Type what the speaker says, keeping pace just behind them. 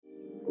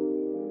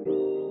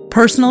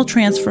Personal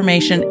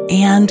transformation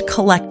and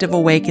collective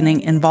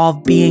awakening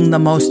involve being the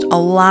most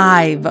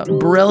alive,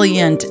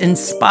 brilliant,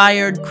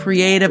 inspired,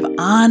 creative,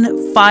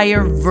 on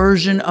fire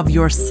version of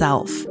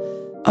yourself.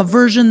 A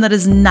version that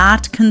is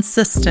not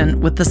consistent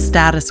with the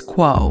status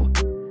quo.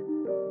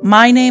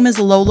 My name is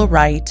Lola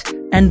Wright,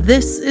 and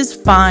this is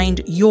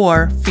Find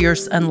Your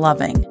Fierce and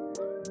Loving.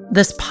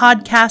 This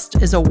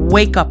podcast is a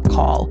wake-up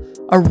call,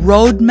 a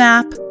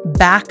roadmap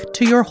back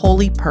to your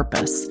holy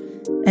purpose.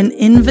 An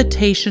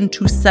invitation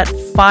to set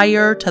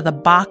fire to the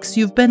box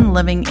you've been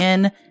living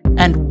in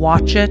and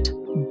watch it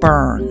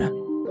burn.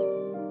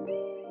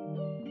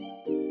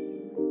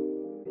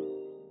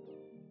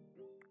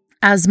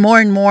 As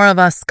more and more of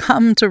us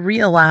come to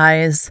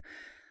realize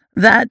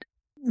that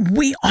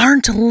we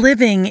aren't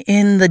living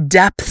in the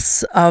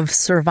depths of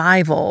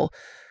survival,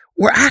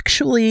 we're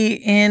actually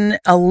in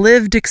a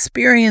lived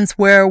experience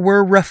where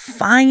we're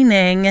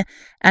refining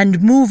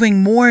and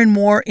moving more and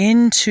more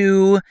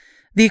into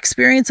the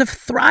experience of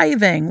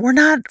thriving. We're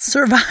not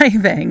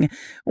surviving.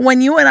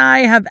 When you and I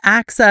have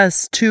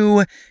access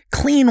to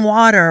clean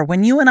water,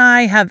 when you and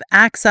I have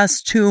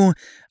access to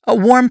a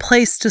warm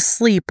place to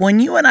sleep, when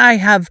you and I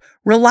have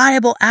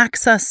reliable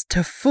access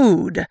to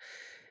food,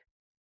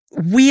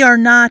 we are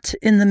not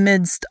in the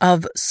midst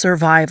of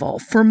survival.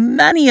 For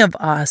many of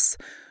us,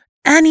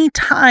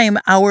 anytime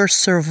our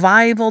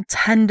survival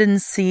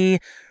tendency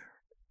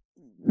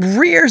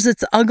rears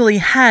its ugly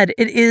head,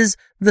 it is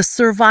the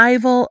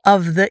survival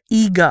of the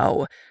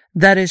ego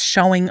that is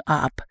showing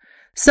up.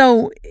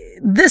 So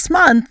this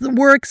month,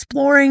 we're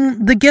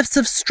exploring the gifts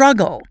of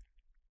struggle.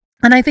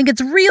 And I think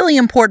it's really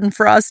important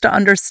for us to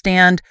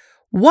understand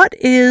what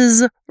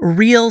is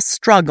real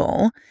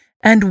struggle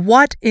and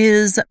what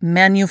is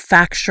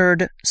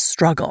manufactured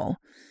struggle.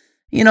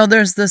 You know,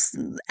 there's this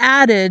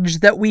adage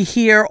that we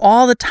hear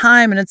all the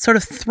time, and it's sort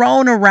of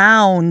thrown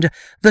around.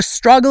 The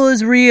struggle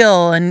is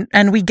real,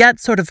 and we get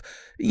sort of,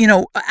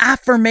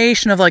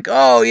 affirmation of like,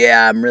 oh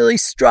yeah, I'm really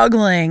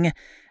struggling.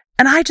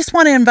 And I just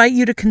want to invite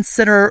you to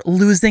consider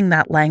losing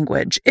that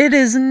language. It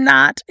is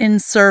not in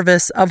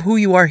service of who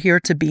you are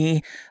here to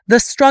be. The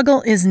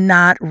struggle is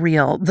not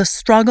real. The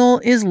struggle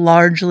is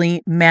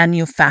largely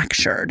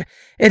manufactured.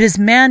 It is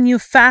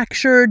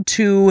manufactured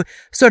to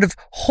sort of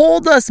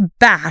hold us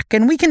back,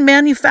 and we can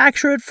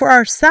manufacture it for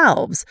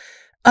ourselves.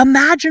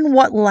 Imagine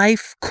what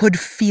life could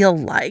feel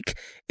like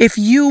if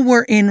you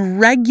were in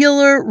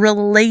regular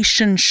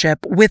relationship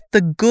with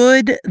the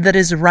good that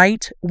is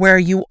right where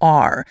you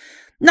are.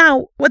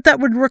 Now, what that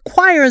would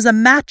require is a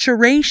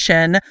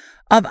maturation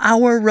of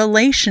our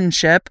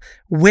relationship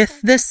with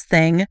this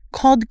thing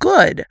called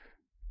good.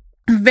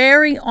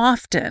 Very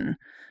often,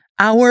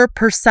 our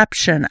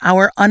perception,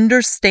 our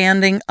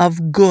understanding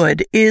of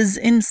good is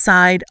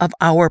inside of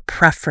our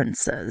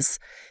preferences.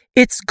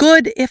 It's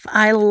good if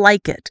I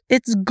like it.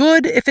 It's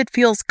good if it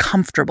feels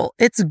comfortable.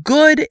 It's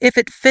good if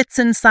it fits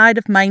inside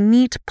of my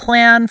neat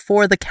plan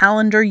for the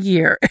calendar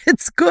year.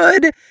 It's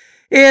good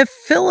if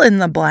fill in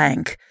the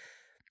blank.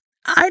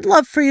 I'd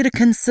love for you to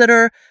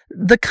consider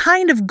the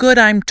kind of good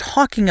I'm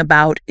talking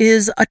about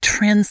is a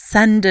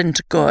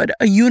transcendent good,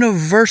 a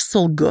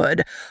universal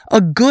good, a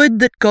good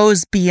that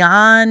goes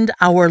beyond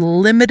our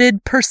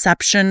limited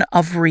perception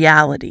of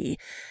reality.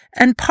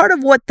 And part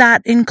of what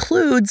that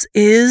includes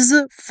is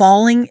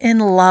falling in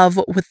love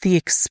with the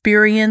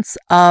experience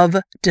of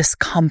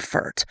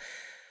discomfort.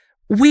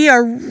 We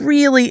are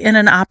really in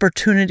an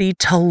opportunity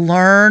to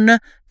learn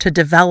to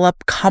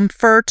develop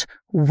comfort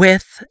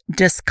with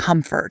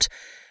discomfort.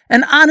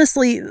 And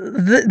honestly,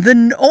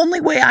 the only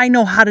way I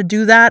know how to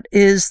do that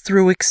is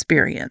through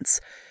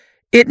experience.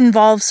 It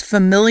involves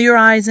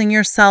familiarizing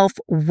yourself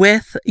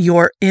with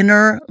your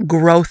inner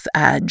growth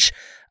edge.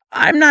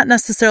 I'm not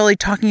necessarily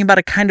talking about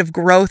a kind of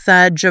growth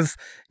edge of,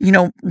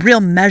 real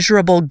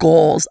measurable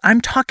goals.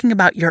 I'm talking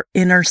about your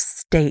inner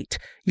state,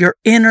 your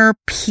inner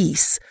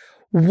peace.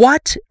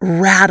 What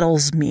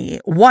rattles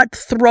me? What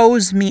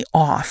throws me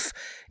off?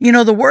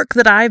 The work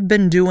that I've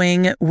been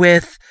doing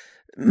with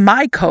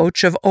my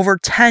coach of over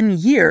 10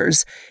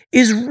 years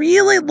is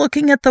really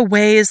looking at the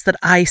ways that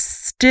I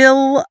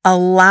still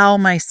allow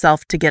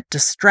myself to get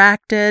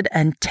distracted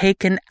and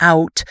taken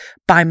out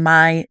by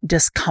my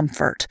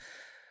discomfort.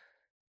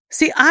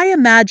 See, I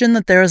imagine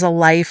that there is a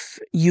life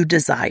you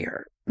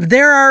desire.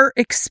 There are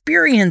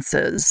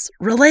experiences,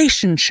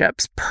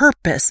 relationships,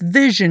 purpose,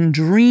 vision,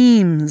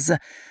 dreams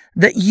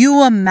that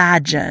you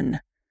imagine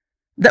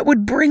that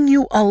would bring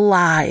you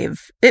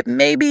alive. It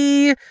may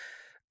be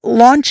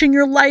launching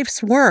your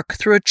life's work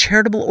through a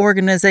charitable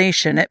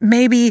organization. It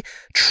may be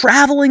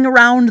traveling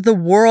around the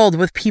world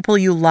with people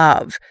you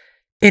love.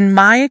 In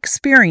my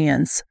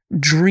experience,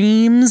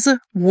 dreams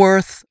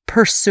worth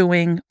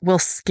pursuing will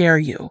scare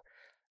you.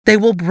 They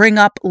will bring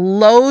up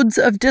loads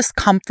of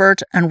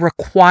discomfort and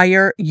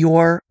require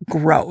your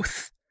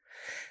growth.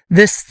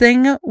 This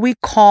thing we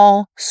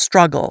call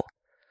struggle,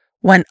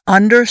 when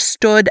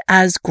understood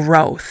as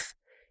growth,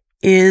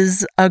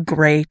 is a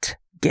great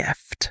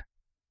gift.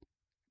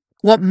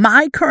 what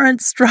my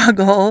current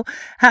struggle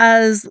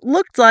has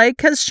looked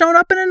like has shown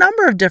up in a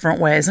number of different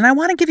ways. And I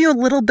want to give you a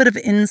little bit of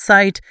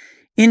insight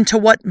into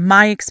what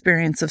my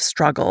experience of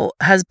struggle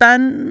has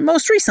been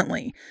most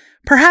recently,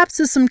 perhaps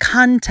as some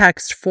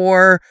context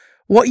for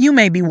what you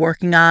may be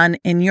working on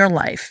in your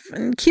life,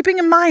 and keeping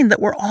in mind that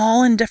we're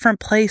all in different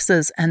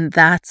places, and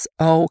that's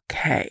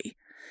okay.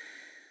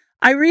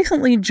 I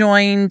recently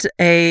joined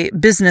a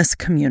business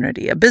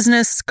community, a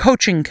business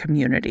coaching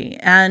community,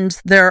 and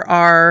there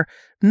are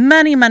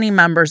many, many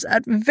members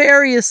at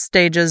various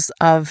stages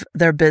of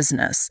their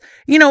business.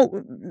 You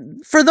know,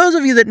 for those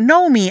of you that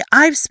know me,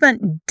 I've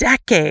spent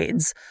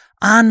decades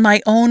on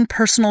my own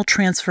personal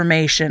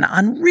transformation,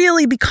 on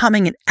really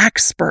becoming an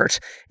expert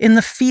in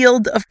the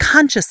field of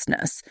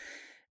consciousness.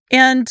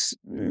 And,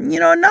 you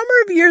know, a number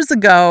of years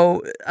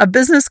ago, a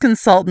business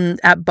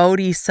consultant at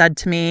Bodhi said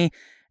to me,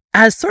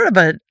 as sort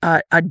of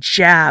a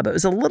jab, it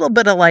was a little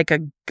bit of like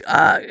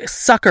a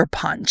sucker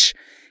punch.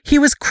 He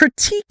was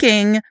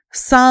critiquing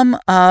some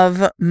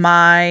of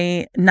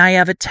my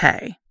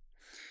naivete.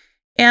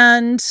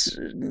 And,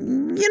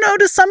 you know,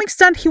 to some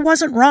extent, he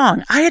wasn't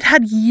wrong. I had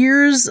had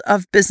years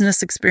of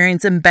business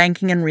experience in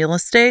banking and real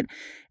estate,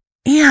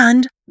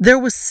 and there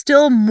was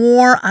still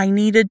more I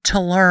needed to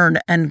learn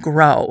and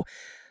grow.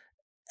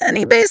 And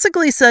he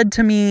basically said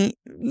to me,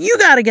 you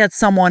got to get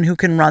someone who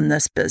can run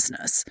this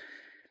business.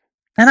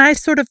 And I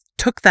sort of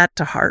took that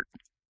to heart.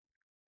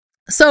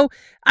 So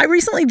I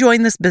recently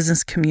joined this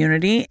business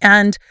community,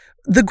 and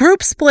the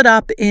group split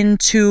up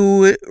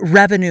into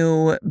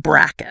revenue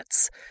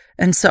brackets.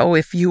 And so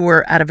if you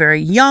were at a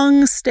very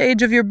young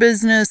stage of your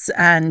business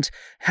and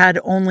had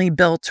only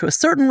built to a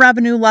certain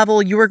revenue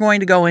level, you were going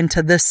to go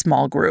into this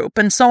small group,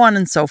 and so on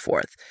and so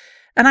forth.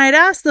 And I had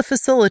asked the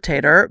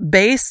facilitator,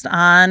 based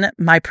on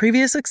my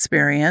previous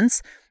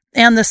experience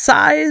and the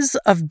size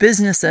of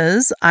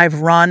businesses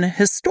I've run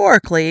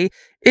historically,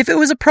 if it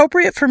was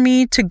appropriate for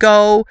me to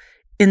go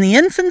in the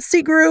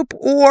infancy group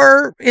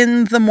or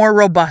in the more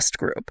robust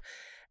group.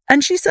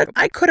 And she said,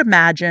 I could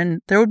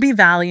imagine there would be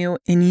value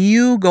in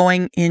you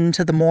going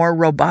into the more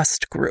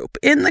robust group,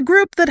 in the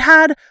group that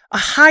had a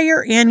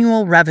higher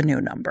annual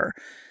revenue number.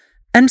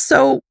 And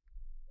so,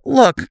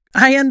 look,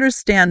 I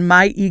understand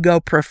my ego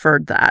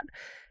preferred that.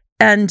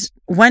 And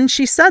when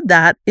she said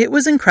that, it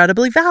was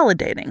incredibly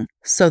validating.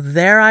 So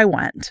there I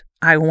went.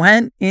 I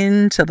went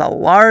into the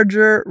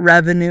larger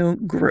revenue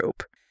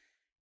group.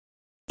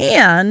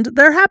 And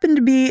there happened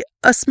to be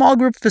a small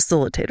group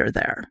facilitator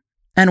there.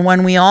 And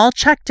when we all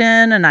checked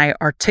in and I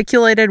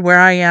articulated where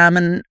I am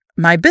in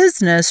my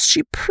business,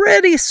 she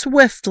pretty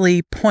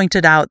swiftly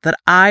pointed out that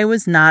I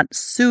was not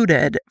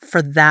suited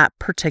for that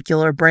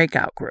particular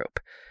breakout group.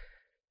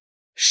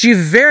 She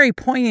very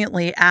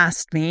poignantly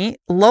asked me,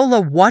 Lola,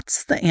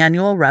 what's the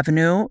annual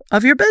revenue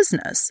of your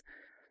business?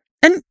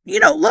 And, you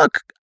know, look,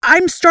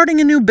 I'm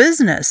starting a new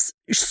business.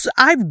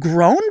 I've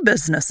grown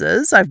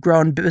businesses. I've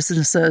grown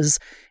businesses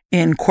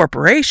in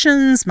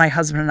corporations. My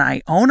husband and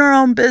I own our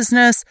own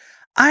business.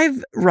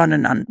 I've run a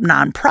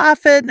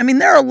nonprofit. I mean,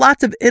 there are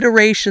lots of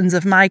iterations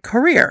of my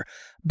career.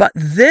 But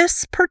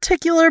this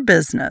particular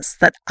business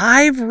that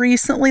I've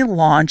recently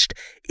launched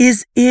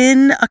is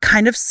in a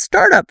kind of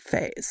startup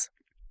phase.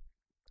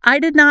 I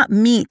did not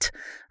meet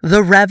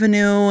the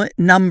revenue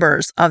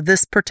numbers of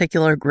this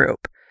particular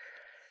group.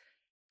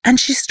 And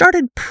she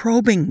started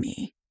probing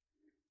me.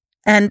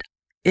 And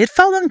it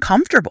felt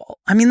uncomfortable.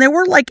 I mean, there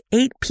were like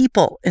 8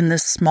 people in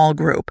this small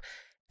group,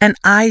 and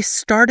I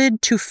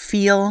started to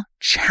feel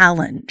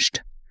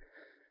challenged.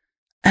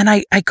 And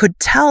I could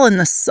tell in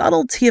the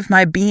subtlety of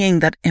my being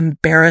that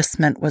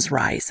embarrassment was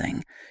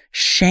rising.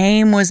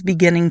 Shame was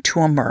beginning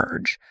to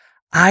emerge.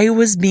 I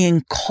was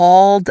being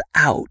called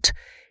out.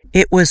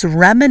 It was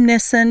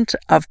reminiscent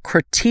of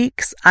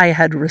critiques I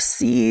had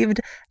received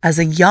as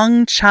a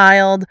young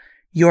child.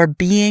 You're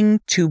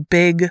being too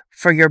big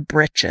for your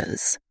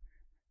britches.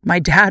 My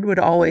dad would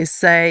always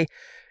say,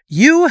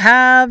 you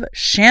have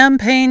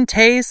champagne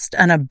taste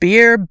and a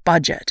beer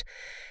budget.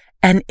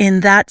 And in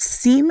that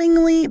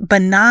seemingly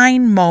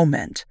benign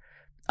moment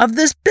of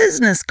this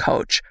business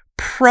coach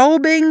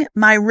probing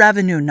my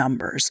revenue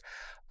numbers,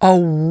 a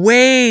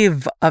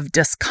wave of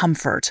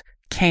discomfort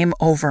came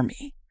over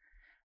me.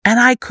 And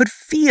I could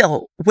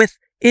feel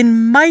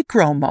within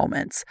micro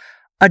moments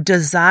a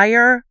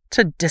desire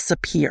to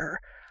disappear.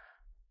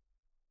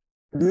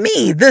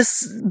 Me,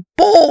 this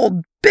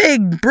bold,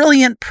 big,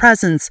 brilliant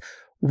presence,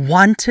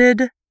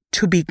 wanted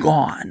to be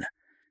gone.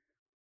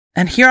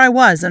 And here I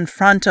was in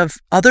front of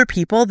other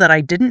people that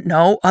I didn't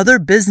know, other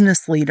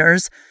business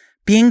leaders,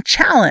 being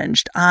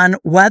challenged on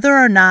whether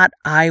or not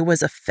I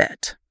was a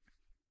fit.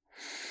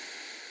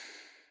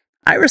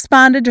 I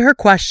responded to her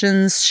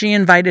questions. She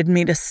invited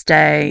me to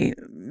stay,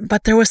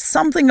 but there was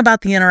something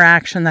about the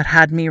interaction that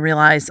had me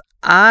realize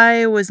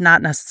I was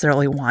not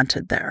necessarily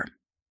wanted there.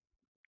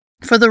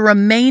 For the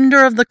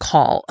remainder of the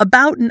call,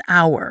 about an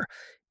hour,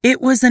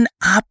 it was an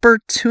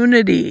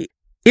opportunity.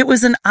 It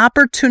was an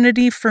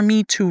opportunity for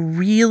me to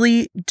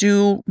really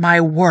do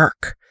my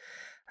work.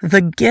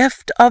 The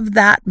gift of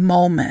that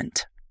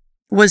moment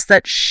was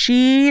that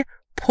she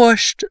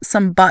pushed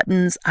some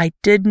buttons I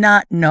did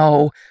not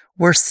know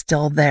were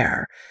still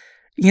there.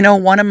 You know,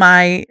 one of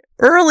my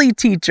early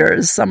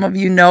teachers, some of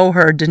you know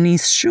her,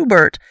 Denise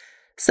Schubert,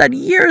 said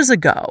years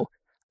ago,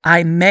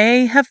 "I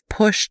may have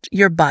pushed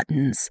your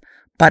buttons,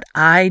 but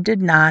I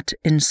did not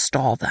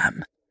install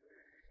them."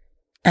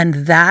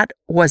 And that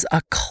was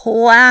a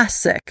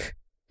classic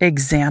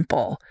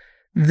example.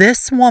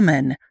 This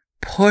woman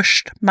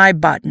pushed my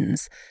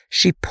buttons.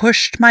 She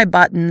pushed my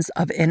buttons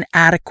of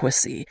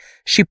inadequacy.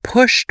 She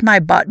pushed my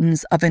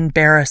buttons of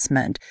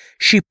embarrassment.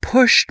 She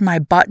pushed my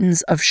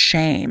buttons of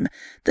shame.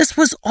 This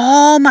was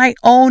all my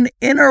own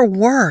inner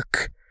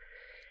work,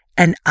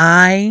 and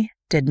I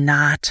did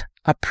not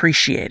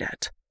appreciate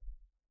it.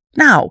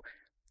 Now,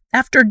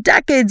 after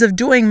decades of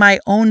doing my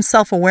own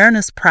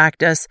self-awareness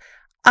practice,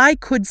 I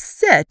could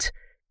sit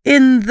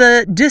in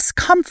the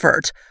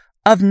discomfort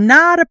of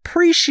not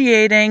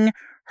appreciating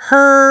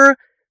her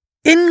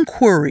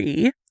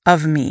inquiry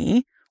of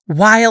me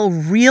while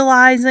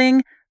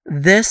realizing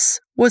this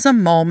was a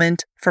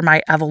moment for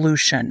my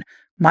evolution,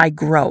 my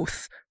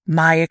growth,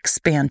 my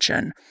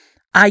expansion.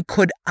 I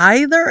could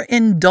either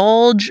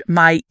indulge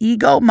my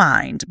ego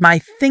mind, my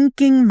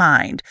thinking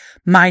mind,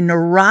 my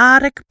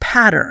neurotic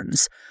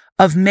patterns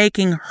of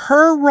making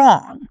her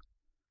wrong.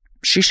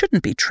 She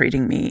shouldn't be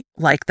treating me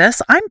like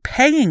this. I'm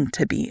paying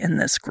to be in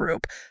this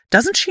group.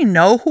 Doesn't she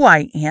know who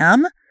I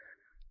am?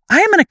 I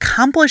am an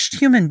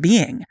accomplished human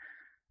being.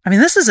 I mean,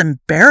 this is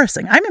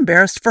embarrassing. I'm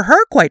embarrassed for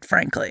her, quite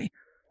frankly.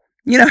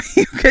 You know,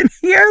 you can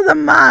hear the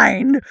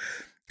mind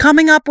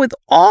coming up with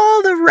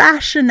all the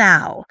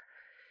rationale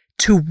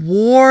to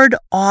ward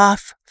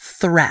off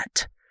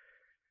threat,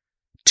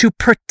 to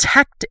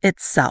protect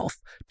itself,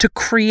 to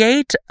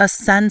create a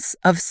sense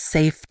of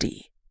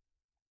safety.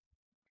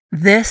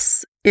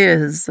 This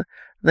is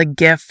the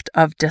gift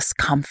of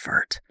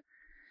discomfort.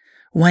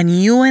 When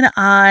you and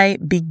I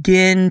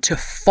begin to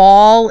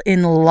fall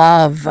in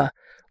love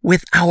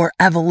with our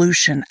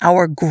evolution,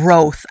 our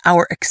growth,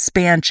 our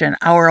expansion,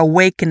 our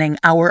awakening,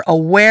 our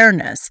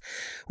awareness,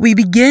 we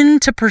begin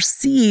to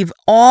perceive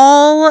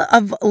all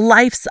of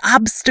life's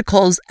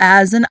obstacles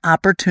as an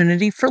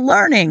opportunity for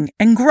learning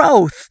and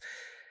growth.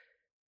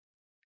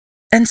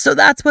 And so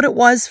that's what it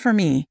was for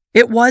me.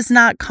 It was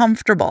not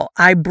comfortable.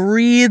 I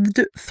breathed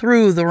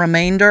through the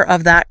remainder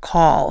of that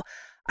call.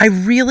 I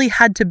really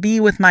had to be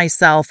with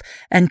myself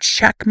and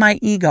check my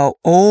ego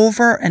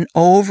over and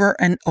over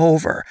and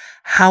over.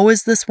 How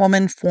is this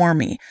woman for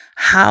me?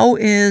 How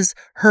is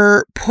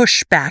her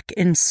pushback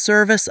in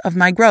service of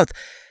my growth?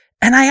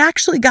 And I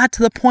actually got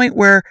to the point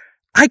where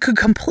I could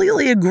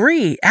completely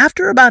agree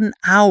after about an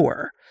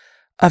hour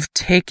of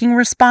taking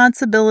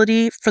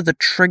responsibility for the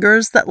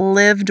triggers that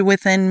lived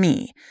within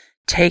me,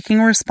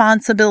 taking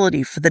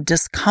responsibility for the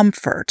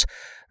discomfort,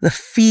 the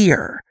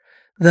fear,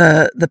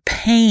 the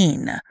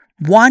pain,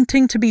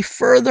 wanting to be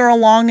further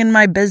along in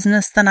my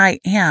business than I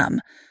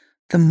am,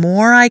 the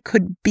more I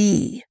could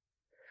be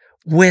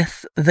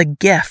with the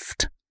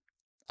gift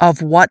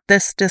of what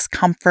this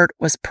discomfort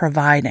was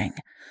providing,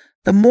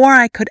 the more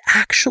I could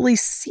actually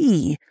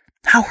see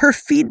how her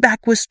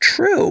feedback was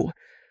true.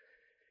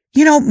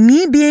 You know,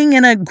 me being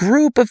in a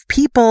group of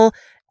people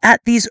at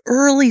these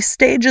early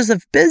stages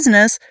of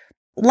business,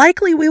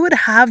 likely we would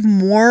have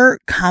more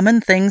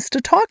common things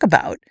to talk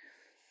about.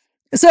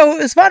 So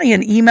it was funny,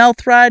 an email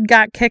thread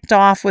got kicked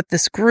off with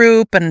this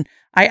group, and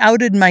I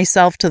outed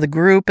myself to the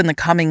group in the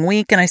coming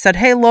week. And I said,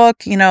 hey,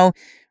 look, you know,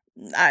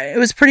 it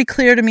was pretty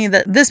clear to me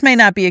that this may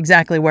not be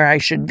exactly where I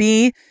should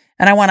be.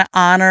 And I want to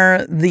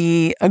honor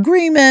the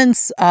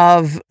agreements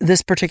of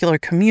this particular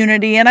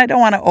community. And I don't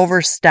want to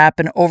overstep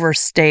and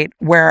overstate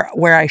where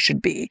I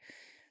should be.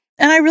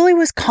 And I really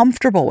was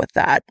comfortable with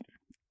that.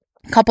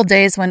 A couple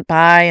days went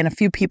by and a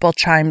few people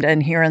chimed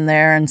in here and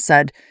there and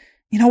said,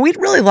 you know,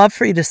 we'd really love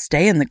for you to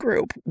stay in the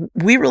group.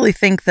 We really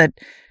think that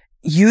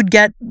you'd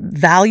get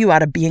value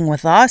out of being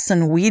with us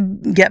and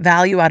we'd get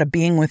value out of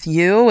being with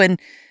you.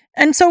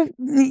 And so,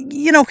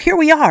 you know, here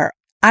we are.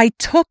 I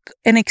took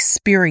an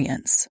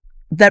experience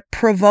that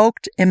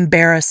provoked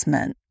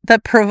embarrassment,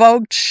 that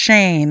provoked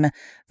shame,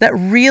 that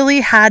really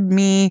had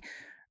me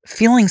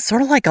feeling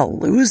sort of like a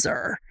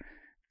loser.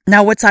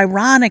 Now, what's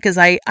ironic is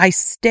I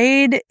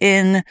stayed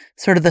in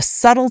sort of the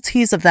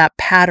subtleties of that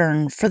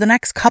pattern for the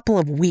next couple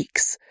of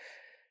weeks.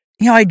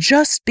 You know, I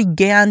just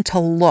began to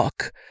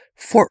look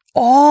for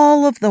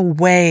all of the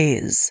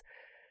ways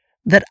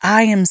that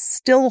I am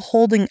still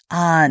holding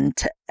on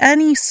to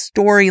any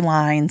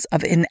storylines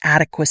of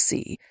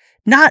inadequacy,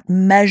 not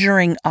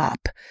measuring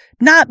up,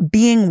 not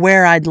being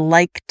where I'd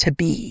like to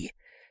be.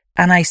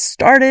 And I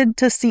started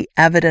to see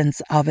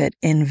evidence of it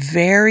in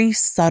very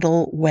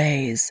subtle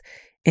ways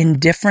in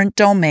different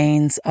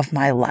domains of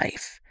my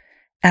life.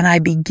 And I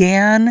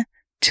began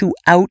to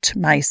out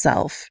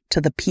myself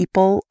to the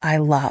people I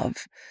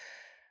love.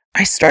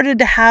 I started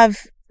to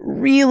have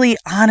really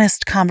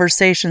honest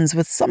conversations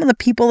with some of the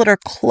people that are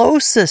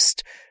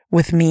closest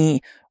with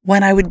me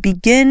when I would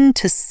begin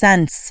to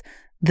sense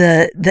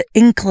the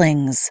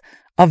inklings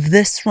of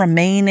this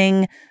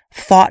remaining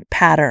thought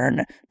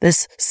pattern,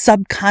 this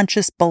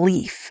subconscious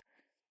belief.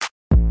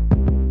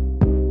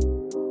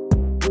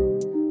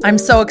 I'm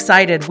so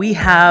excited. We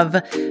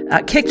have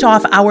kicked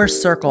off Our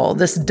Circle,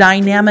 this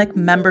dynamic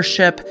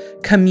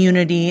membership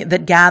community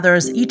that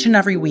gathers each and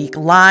every week,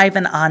 live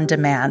and on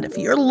demand. If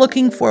you're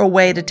looking for a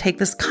way to take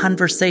this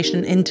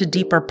conversation into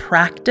deeper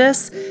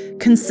practice,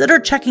 consider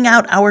checking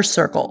out Our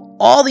Circle.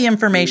 All the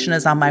information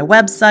is on my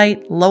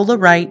website,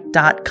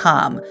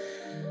 lolawright.com.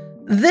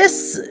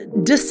 This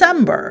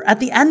December,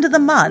 at the end of the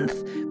month,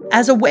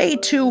 as a way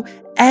to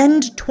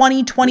end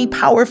 2020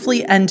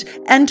 powerfully and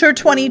enter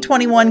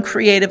 2021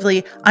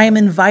 creatively, I am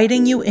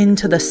inviting you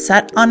into the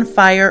Set on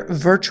Fire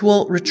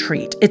virtual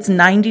retreat. It's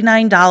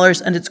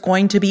 $99 and it's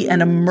going to be an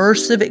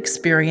immersive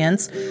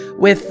experience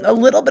with a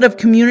little bit of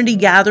community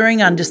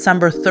gathering on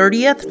December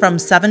 30th from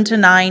 7 to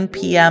 9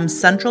 p.m.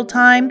 Central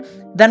Time.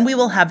 Then we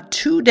will have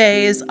 2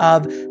 days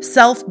of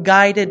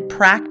self-guided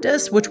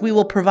practice, which we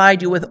will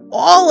provide you with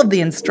all of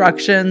the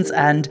instructions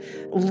and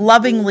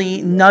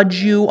lovingly nudge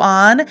you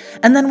on.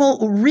 And then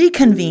we'll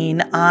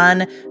reconvene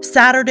on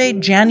Saturday,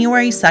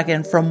 January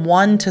 2nd from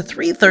 1 to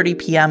 3:30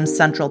 p.m.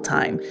 Central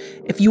Time.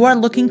 If you are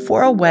looking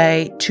for a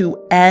way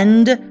to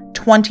end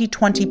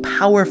 2020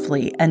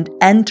 powerfully and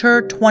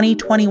enter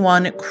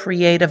 2021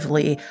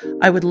 creatively,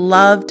 I would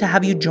love to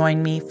have you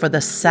join me for the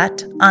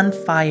Set on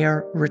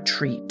Fire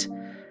retreat.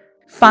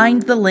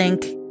 Find the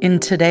link in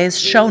today's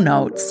show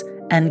notes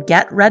and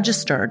get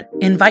registered.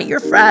 Invite your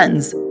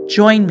friends.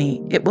 Join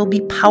me. It will be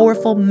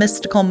powerful,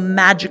 mystical,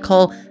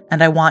 magical,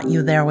 and I want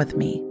you there with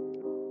me.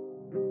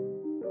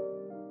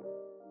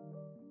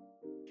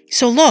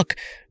 So look,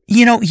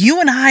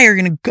 you and I are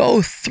going to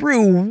go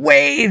through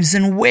waves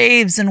and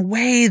waves and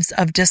waves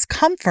of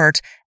discomfort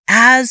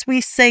as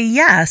we say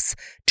yes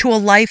to a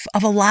life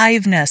of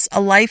aliveness, a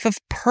life of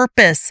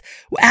purpose,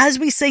 as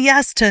we say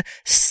yes to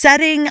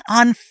setting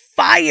on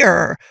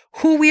fire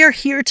who we are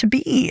here to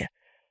be.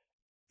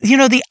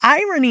 The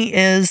irony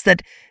is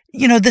that,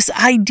 this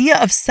idea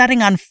of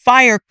setting on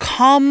fire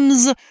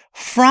comes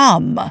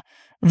from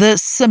the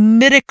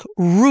Semitic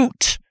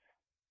root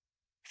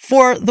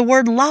for the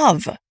word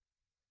love.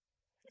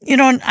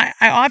 And I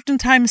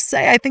oftentimes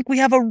say, I think we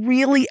have a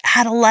really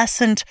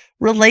adolescent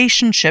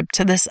relationship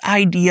to this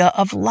idea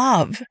of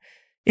love,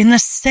 in the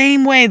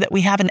same way that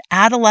we have an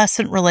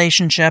adolescent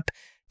relationship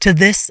to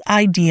this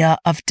idea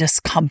of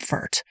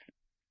discomfort.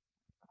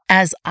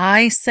 As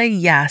I say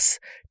yes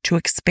to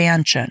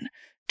expansion,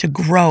 to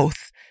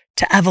growth,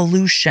 to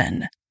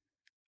evolution,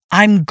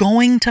 I'm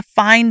going to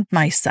find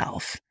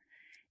myself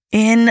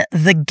in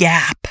the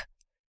gap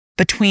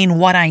between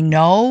what I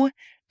know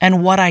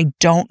and what I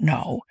don't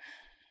know.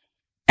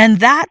 And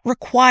that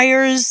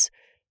requires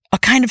a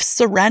kind of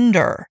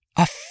surrender,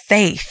 a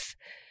faith.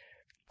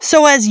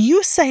 So as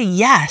you say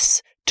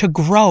yes to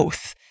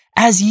growth,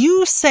 as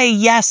you say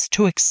yes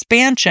to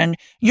expansion,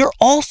 you're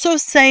also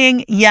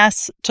saying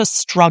yes to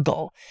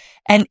struggle.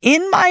 And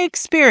in my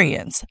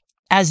experience,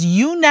 as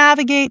you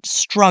navigate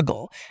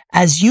struggle,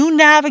 as you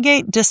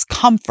navigate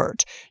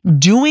discomfort,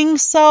 doing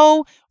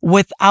so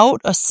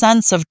without a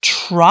sense of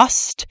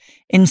trust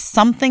in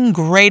something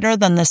greater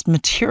than this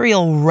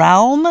material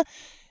realm,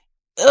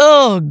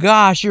 oh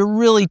gosh, you're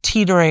really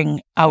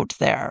teetering out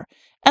there.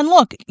 And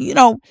look,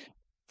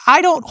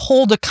 I don't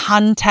hold a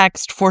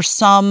context for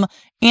some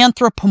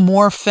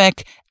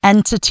anthropomorphic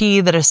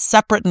entity that is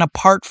separate and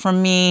apart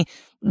from me,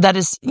 that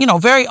is,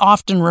 very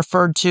often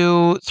referred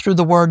to through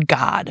the word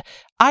God.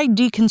 I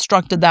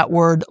deconstructed that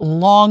word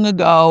long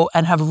ago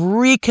and have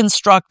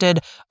reconstructed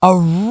a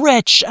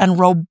rich and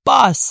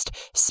robust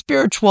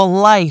spiritual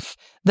life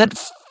that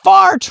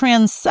far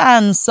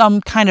transcends some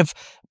kind of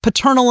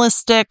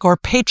paternalistic or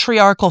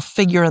patriarchal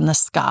figure in the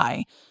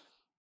sky.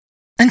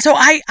 And so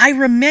I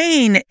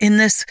remain in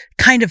this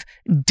kind of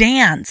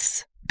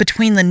dance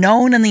between the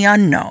known and the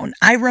unknown.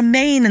 I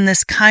remain in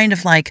this kind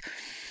of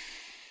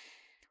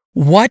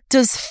what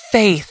does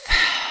faith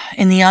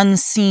in the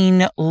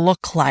unseen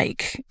look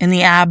like in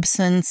the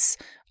absence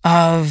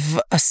of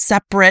a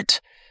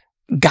separate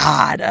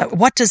God?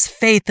 What does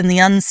faith in the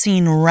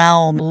unseen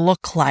realm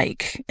look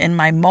like in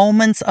my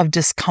moments of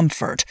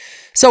discomfort?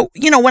 So,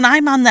 when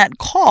I'm on that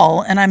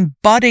call and I'm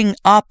butting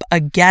up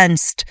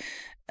against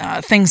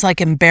things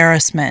like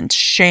embarrassment,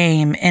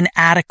 shame,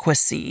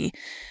 inadequacy,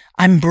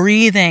 I'm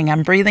breathing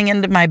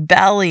into my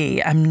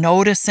belly. I'm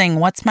noticing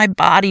what's my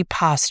body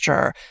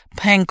posture,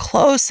 paying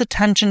close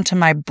attention to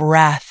my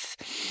breath.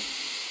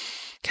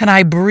 Can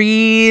I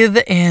breathe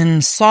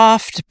in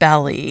soft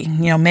belly?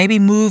 Maybe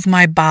move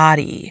my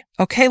body.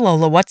 Okay,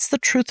 Lola, what's the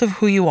truth of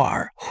who you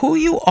are? Who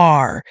you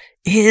are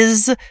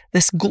is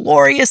this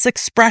glorious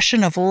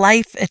expression of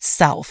life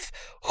itself.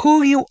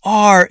 Who you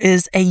are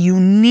is a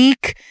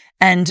unique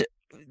and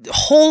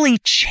holy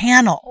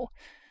channel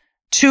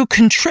to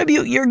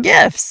contribute your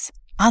gifts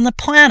on the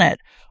planet.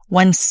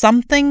 When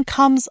something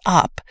comes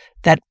up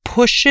that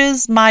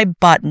pushes my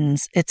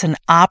buttons, it's an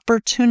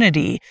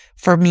opportunity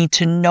for me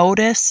to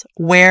notice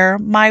where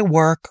my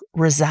work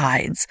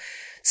resides.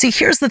 See,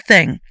 here's the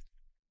thing.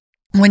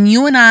 When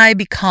you and I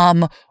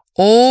become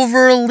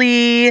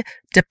overly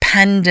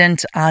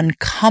dependent on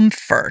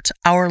comfort,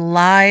 our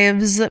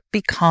lives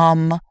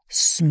become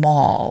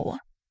small.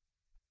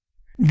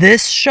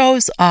 This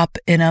shows up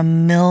in a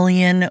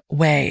million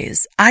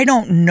ways. I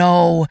don't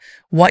know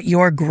what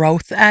your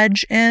growth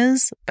edge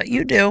is, but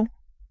you do.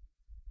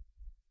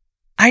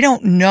 I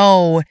don't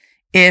know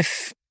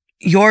if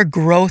your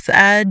growth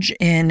edge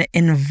in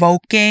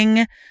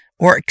invoking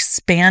or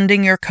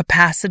expanding your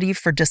capacity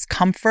for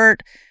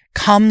discomfort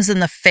comes in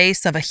the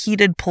face of a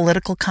heated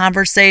political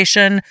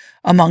conversation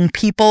among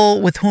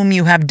people with whom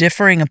you have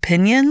differing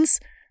opinions.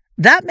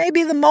 That may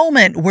be the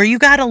moment where you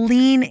got to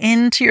lean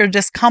into your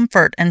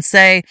discomfort and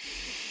say,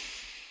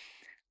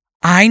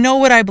 I know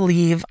what I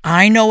believe.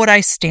 I know what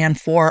I stand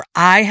for.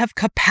 I have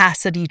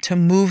capacity to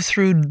move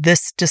through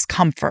this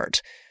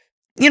discomfort.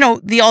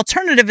 The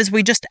alternative is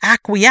we just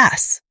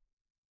acquiesce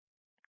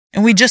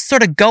and we just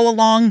sort of go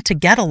along to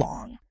get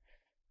along.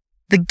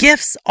 The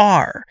gifts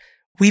are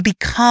we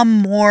become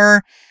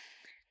more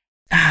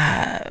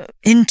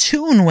in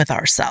tune with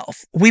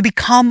ourselves. We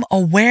become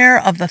aware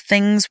of the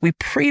things we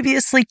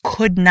previously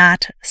could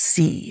not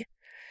see.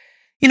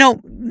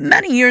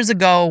 Many years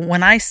ago,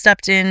 when I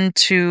stepped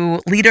into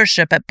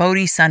leadership at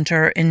Bodhi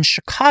Center in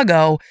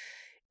Chicago,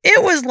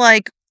 it was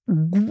like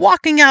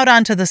walking out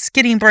onto the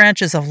skidding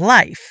branches of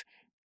life.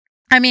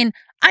 I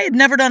had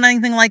never done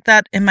anything like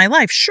that in my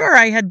life. Sure,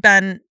 I had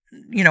been,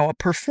 a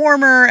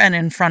performer and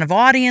in front of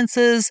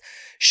audiences.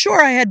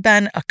 Sure, I had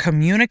been a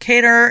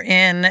communicator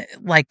in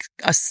like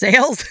a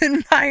sales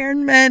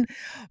environment,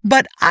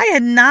 but I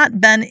had not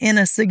been in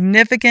a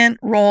significant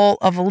role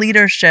of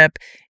leadership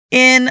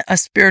in a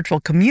spiritual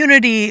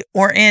community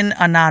or in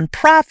a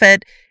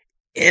nonprofit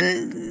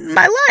in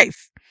my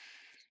life.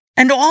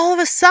 And all of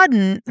a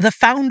sudden, the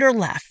founder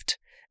left.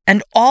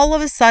 And all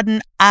of a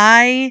sudden,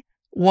 I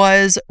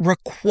was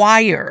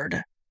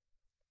required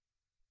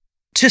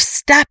to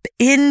step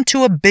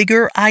into a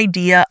bigger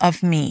idea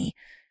of me.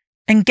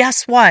 And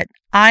guess what?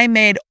 I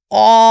made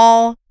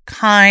all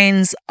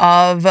kinds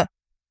of,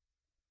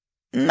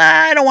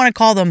 I don't want to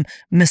call them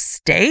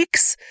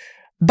mistakes,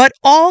 but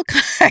all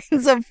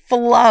kinds of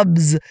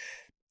flubs.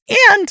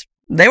 And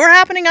they were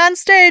happening on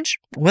stage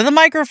with a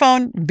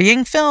microphone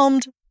being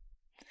filmed.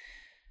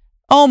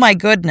 Oh my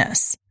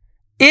goodness.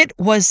 It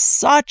was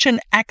such an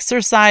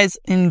exercise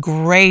in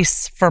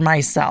grace for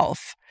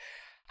myself.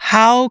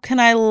 How can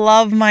I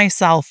love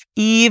myself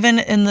even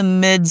in the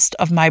midst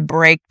of my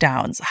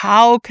breakdowns?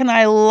 How can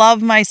I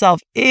love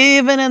myself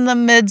even in the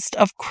midst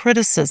of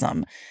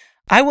criticism?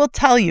 I will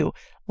tell you,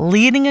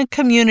 leading a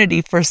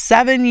community for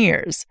 7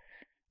 years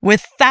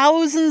with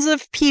thousands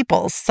of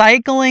people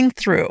cycling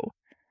through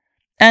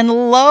and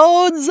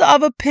loads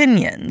of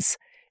opinions,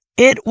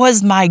 it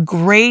was my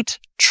great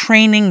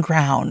training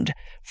ground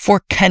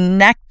for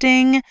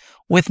connecting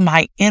with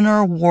my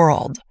inner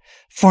world,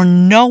 for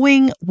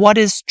knowing what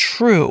is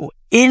true,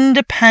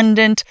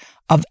 independent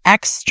of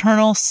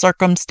external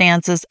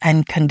circumstances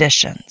and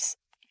conditions.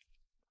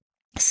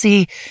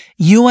 See,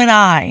 you and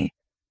I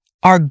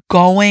are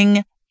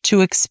going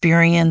to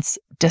experience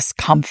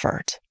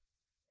discomfort.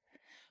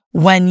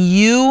 When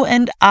you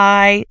and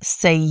I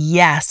say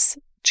yes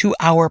to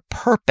our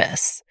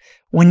purpose,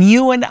 when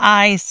you and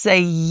I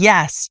say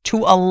yes to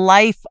a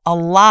life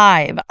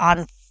alive,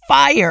 on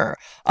fire,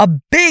 a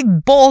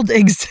big, bold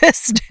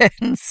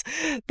existence,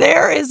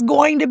 there is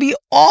going to be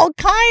all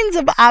kinds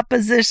of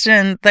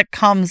opposition that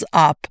comes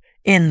up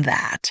in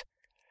that.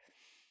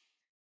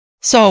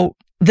 So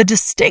the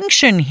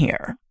distinction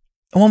here,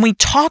 when we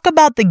talk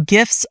about the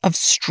gifts of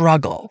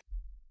struggle,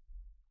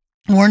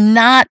 we're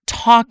not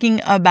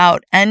talking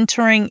about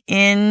entering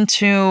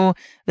into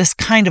this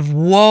kind of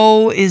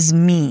woe is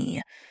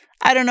me.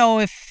 I don't know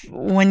if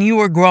when you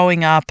were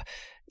growing up,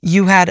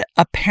 you had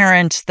a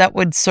parent that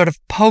would sort of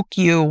poke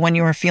you when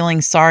you were feeling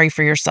sorry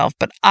for yourself,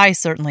 but I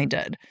certainly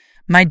did.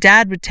 My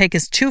dad would take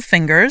his 2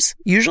 fingers,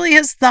 usually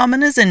his thumb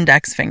and his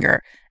index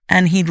finger,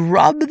 and he'd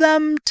rub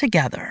them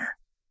together.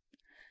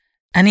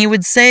 And he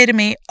would say to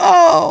me,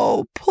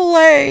 "Oh,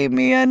 play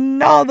me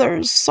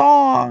another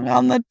song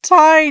on the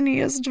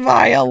tiniest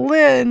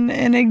violin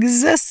in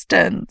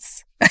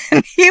existence."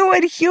 And he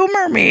would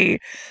humor me.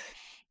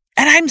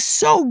 And I'm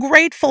so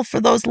grateful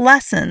for those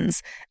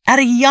lessons. At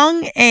a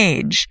young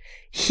age,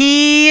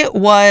 he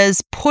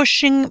was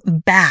pushing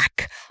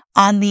back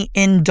on the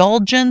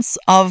indulgence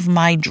of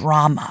my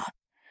drama.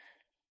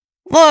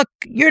 Look,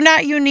 you're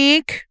not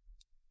unique.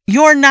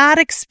 You're not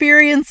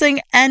experiencing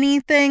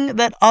anything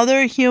that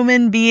other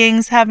human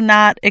beings have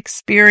not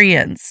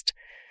experienced.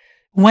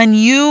 When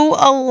you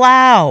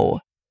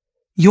allow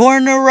your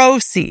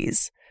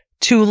neuroses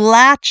to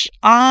latch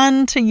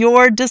on to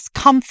your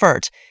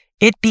discomfort,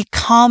 it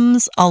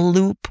becomes a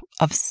loop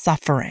of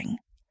suffering.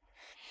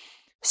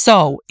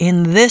 So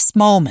in this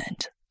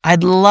moment,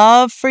 I'd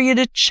love for you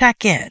to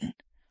check in.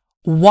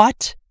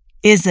 What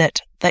is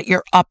it that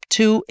you're up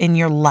to in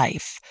your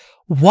life?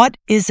 What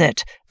is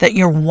it that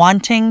you're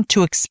wanting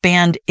to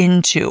expand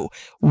into?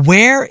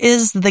 Where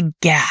is the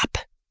gap?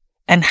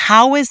 And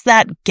how is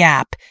that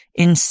gap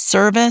in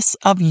service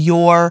of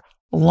your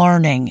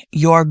learning,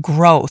 your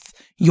growth,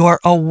 your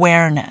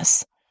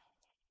awareness?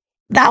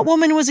 That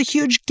woman was a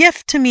huge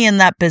gift to me in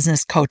that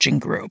business coaching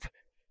group.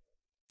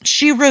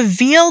 She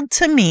revealed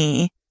to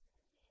me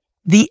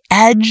the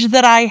edge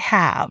that I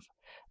have,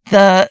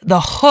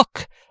 the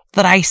hook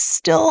that I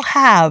still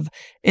have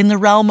in the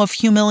realm of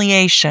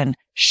humiliation,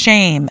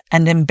 shame,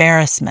 and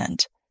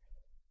embarrassment.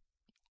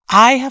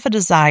 I have a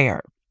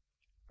desire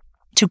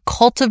to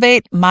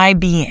cultivate my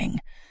being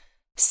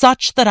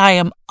such that I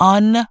am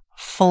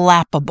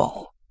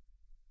unflappable.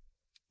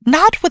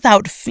 Not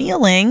without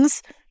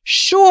feelings.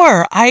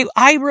 Sure,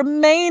 I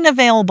remain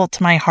available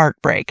to my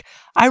heartbreak.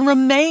 I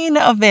remain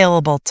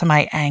available to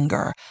my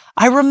anger.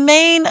 I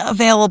remain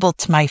available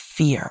to my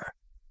fear.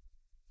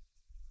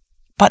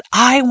 But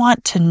I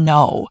want to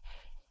know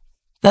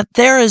that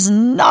there is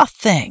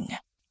nothing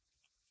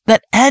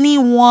that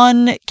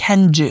anyone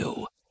can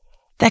do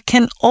that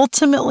can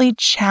ultimately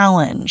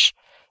challenge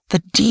the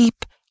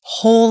deep,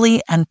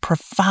 holy, and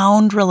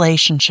profound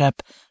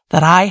relationship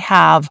that I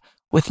have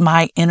with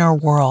my inner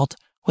world,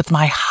 with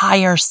my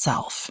higher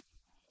self.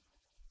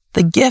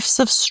 The gifts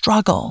of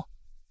struggle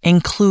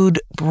include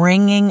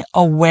bringing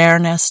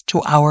awareness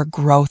to our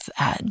growth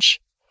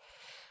edge,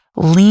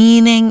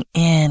 leaning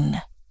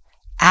in,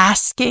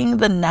 asking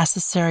the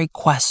necessary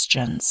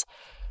questions.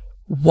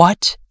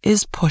 What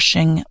is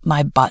pushing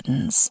my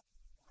buttons?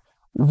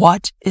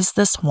 What is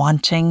this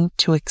wanting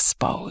to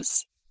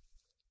expose?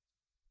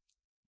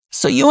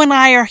 So you and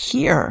I are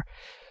here.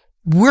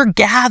 We're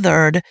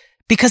gathered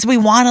because we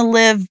want to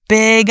live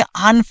big,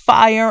 on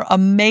fire,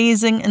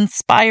 amazing,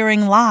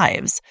 inspiring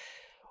lives.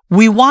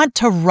 We want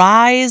to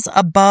rise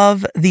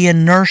above the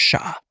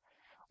inertia.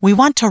 We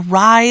want to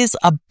rise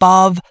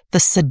above the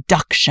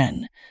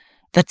seduction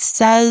that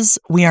says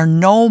we are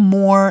no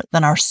more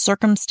than our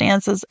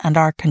circumstances and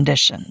our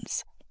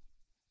conditions.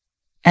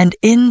 And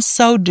in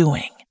so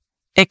doing,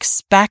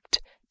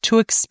 expect to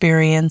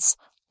experience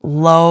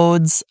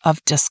loads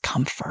of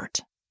discomfort.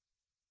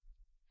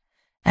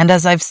 And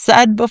as I've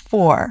said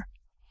before,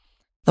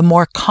 the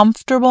more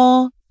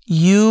comfortable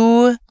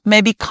you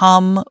may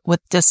become with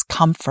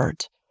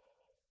discomfort,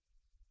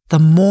 the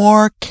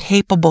more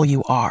capable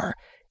you are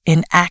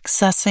in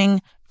accessing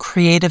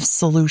creative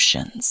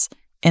solutions,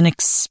 in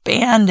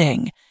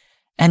expanding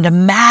and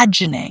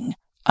imagining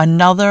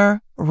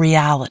another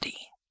reality.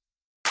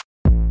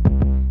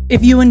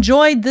 If you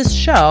enjoyed this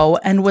show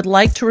and would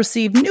like to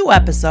receive new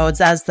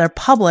episodes as they're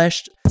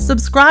published,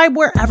 subscribe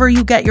wherever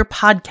you get your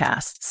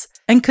podcasts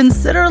and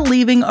consider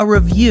leaving a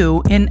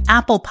review in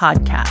Apple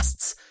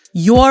Podcasts.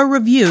 Your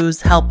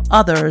reviews help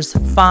others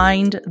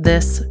find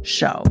this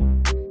show.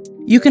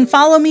 You can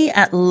follow me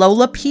at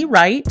Lola P.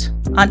 Wright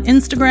on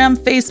Instagram,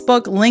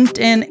 Facebook,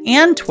 LinkedIn,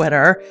 and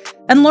Twitter,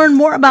 and learn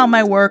more about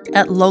my work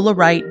at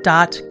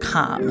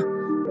lolawright.com.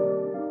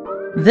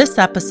 This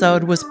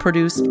episode was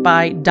produced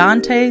by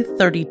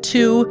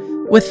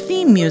Dante32 with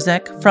theme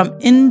music from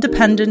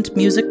independent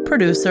music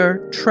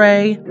producer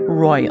Trey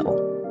Royal.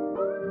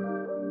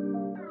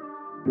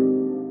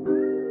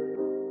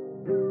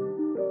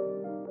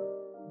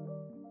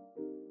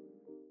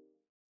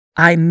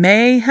 I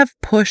may have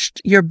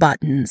pushed your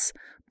buttons,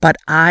 but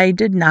I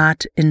did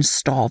not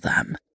install them.